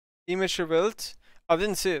Image revealed. I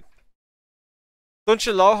didn't see it. Don't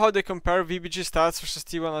you love how they compare VBG stats versus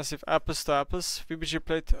T1 as if apples to apples? VBG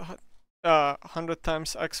played 100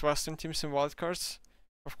 times X Western teams in wildcards.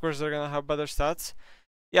 Of course, they're gonna have better stats.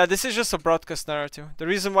 Yeah, this is just a broadcast narrative. The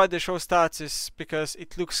reason why they show stats is because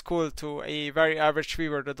it looks cool to a very average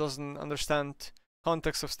viewer that doesn't understand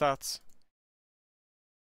context of stats.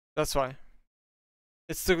 That's why.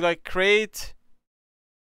 It's to like create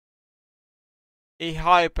a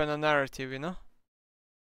hype and a narrative, you know?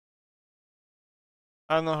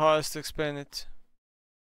 I don't know how else to explain it.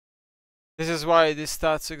 This is why these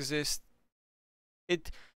stats exist.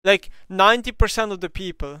 It like 90% of the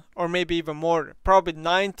people, or maybe even more, probably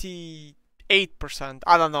 98%,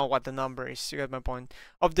 I don't know what the number is, you get my point,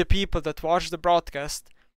 of the people that watch the broadcast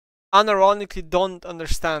unironically don't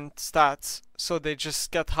understand stats, so they just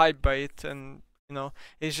get hyped by it, and you know,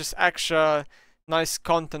 it's just extra nice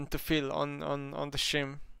content to feel on the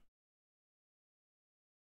stream.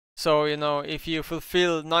 So, you know, if you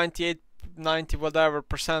fulfill 98, 90 whatever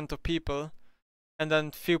percent of people, and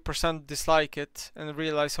then few percent dislike it and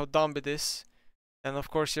realize how dumb it is, then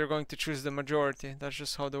of course you're going to choose the majority. That's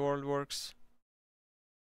just how the world works.